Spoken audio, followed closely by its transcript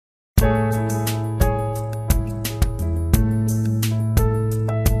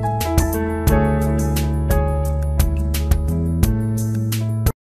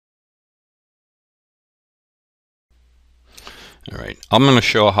I'm going to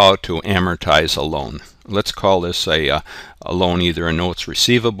show how to amortize a loan. Let's call this a loan, either a notes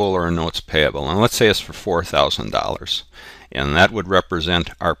receivable or a notes payable. And let's say it's for $4,000. And that would represent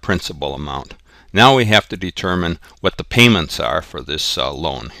our principal amount. Now we have to determine what the payments are for this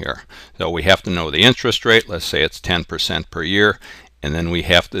loan here. So we have to know the interest rate. Let's say it's 10% per year. And then we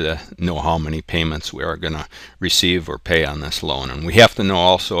have to know how many payments we are going to receive or pay on this loan. And we have to know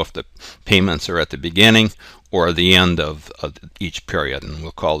also if the payments are at the beginning or the end of each period. And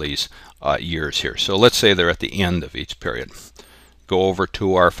we'll call these years here. So let's say they're at the end of each period. Go over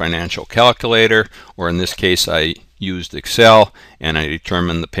to our financial calculator, or in this case I used Excel, and I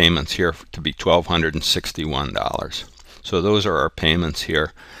determined the payments here to be $1,261. So those are our payments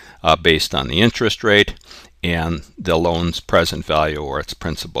here based on the interest rate and the loan's present value, or its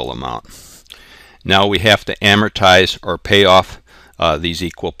principal amount. Now we have to amortize or pay off these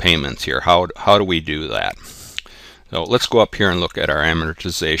equal payments here. How do we do that? So let's go up here and look at our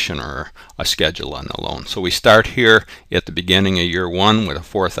amortization, or a schedule on the loan. So we start here at the beginning of year one with a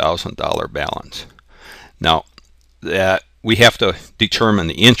 $4,000 balance. Now that we have to determine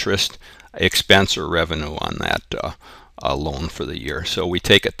the interest expense or revenue on that loan for the year. So we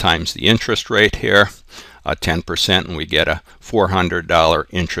take it times the interest rate here, 10%, and we get a $400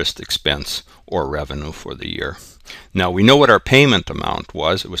 interest expense or revenue for the year. Now we know what our payment amount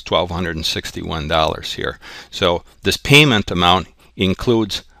was. It was $1,261 here. So this payment amount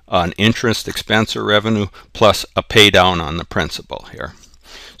includes an interest expense or revenue plus a pay down on the principal here.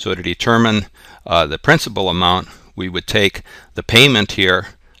 So to determine the principal amount, we would take the payment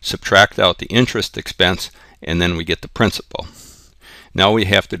here, subtract out the interest expense, and then we get the principal. Now we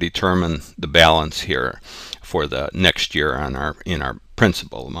have to determine the balance here for the next year in our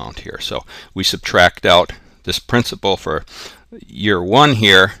principal amount here. So we subtract out this principal for year one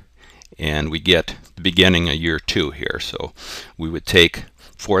here, and we get the beginning of year two here. So we would take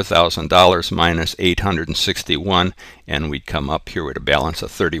 $4,000 minus $861, and we'd come up here with a balance of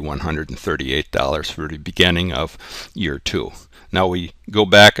 $3,138 for the beginning of year two. Now we go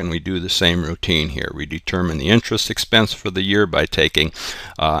back and we do the same routine here. We determine the interest expense for the year by taking,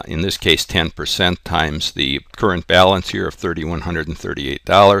 in this case, 10% times the current balance here of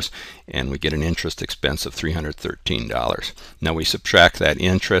 $3,138, and we get an interest expense of $313. Now we subtract that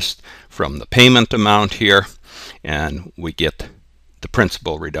interest from the payment amount here, and we get the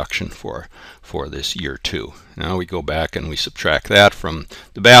principal reduction for this year two. Now we go back and we subtract that from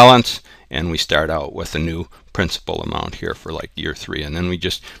the balance, and we start out with a new principal amount here for like year three, and then we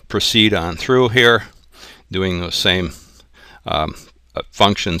just proceed on through here doing those same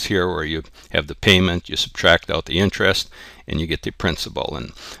functions here, where you have the payment, you subtract out the interest, and you get the principal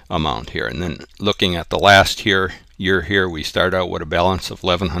and amount here. And then looking at the last year here, we start out with a balance of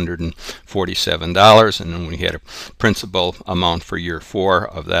 $1,147, and then we had a principal amount for year four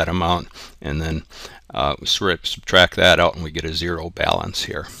of that amount, and then we subtract that out and we get a zero balance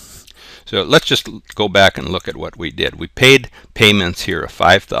here. So let's just go back and look at what we did. We paid payments here of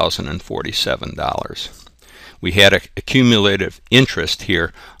 $5,047. We had a cumulative interest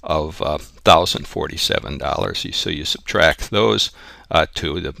here of $1,047. So you subtract those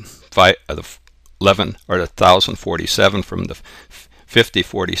to the 1,047 from the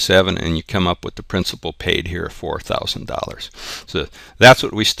 5047, and you come up with the principal paid here of $4,000. So that's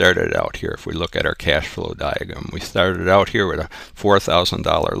what we started out here. If we look at our cash flow diagram, we started out here with a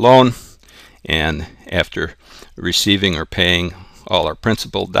 $4,000 loan, and after receiving or paying all our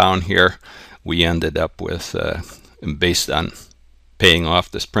principal down here, we ended up with, based on paying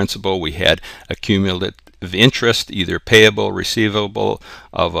off this principal, we had a cumulative interest, either payable, receivable,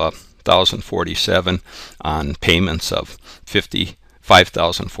 of $1,047 on payments of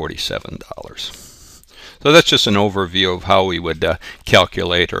 $5,047. So that's just an overview of how we would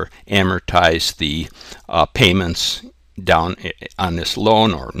calculate or amortize the payments down on this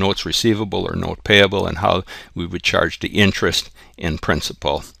loan, or notes receivable or note payable, and how we would charge the interest and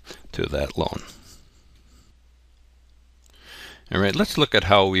principal to that loan. All right, let's look at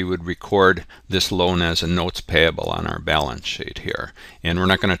how we would record this loan as a notes payable on our balance sheet here. And we're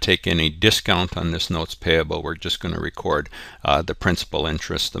not going to take any discount on this notes payable. We're just going to record the principal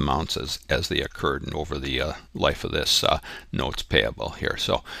interest amounts as they occurred over the life of this notes payable here.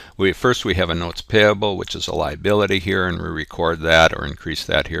 So first we have a notes payable, which is a liability here, and we record that or increase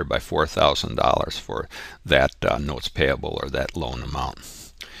that here by $4,000 for that notes payable or that loan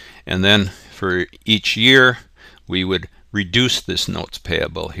amount. And then for each year, we would reduce this notes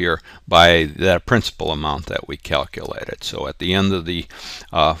payable here by that principal amount that we calculated. So at the end of the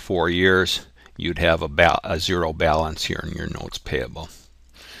 4 years, you'd have a zero balance here in your notes payable.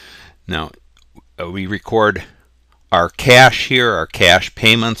 Now we record our cash here, our cash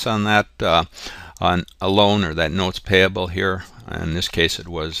payments on that on a loan, or that notes payable here, in this case it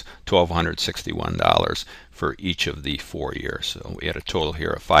was $1,261 for each of the 4 years. So we had a total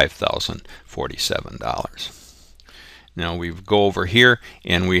here of $5,047. Now we go over here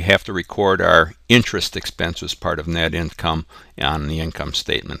and we have to record our interest expense as part of net income on the income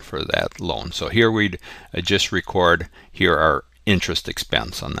statement for that loan. So here we'd just record here our interest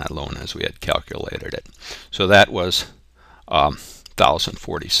expense on that loan as we had calculated it. So that was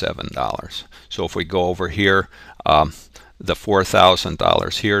 $1,047. So if we go over here, the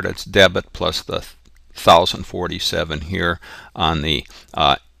 $4,000 here, that's debit, plus the $1,047 here on the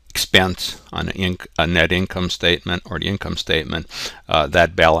expense on a net income statement, or the income statement,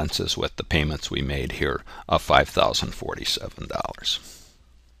 that balances with the payments we made here of $5,047.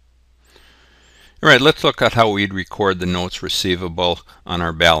 All right, let's look at how we'd record the notes receivable on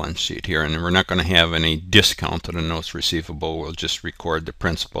our balance sheet here. And we're not going to have any discount to the notes receivable. We'll just record the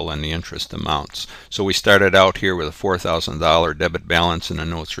principal and the interest amounts. So we started out here with a $4,000 debit balance in the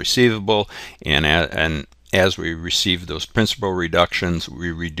notes receivable, and as we received those principal reductions,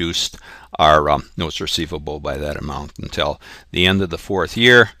 we reduced our notes receivable by that amount until the end of the 4th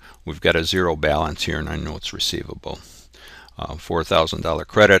year. We've got a zero balance here in our notes receivable. $4,000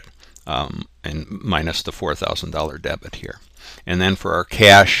 credit and minus the $4,000 debit here. And then for our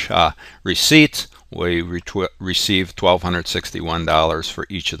cash receipts, we received $1,261 for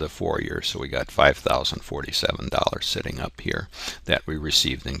each of the 4 years. So we got $5,047 sitting up here that we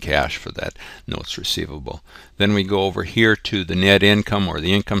received in cash for that notes receivable. Then we go over here to the net income, or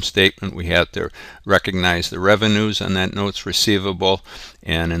the income statement. We have to recognize the revenues on that notes receivable,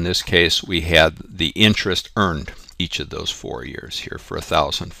 and in this case we had the interest earned each of those 4 years here for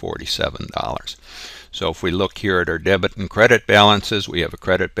 $1,047. So if we look here at our debit and credit balances, we have a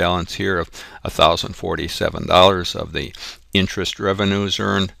credit balance here of $1,047 of the interest revenues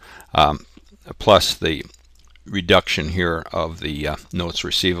earned, plus the reduction here of the notes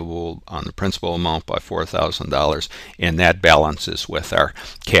receivable on the principal amount by $4,000, and that balances with our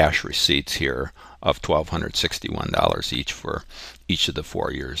cash receipts here of $1,261 each for each of the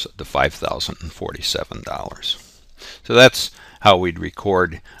 4 years of the $5,047. So that's how we'd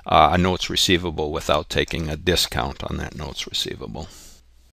record a notes receivable without taking a discount on that notes receivable.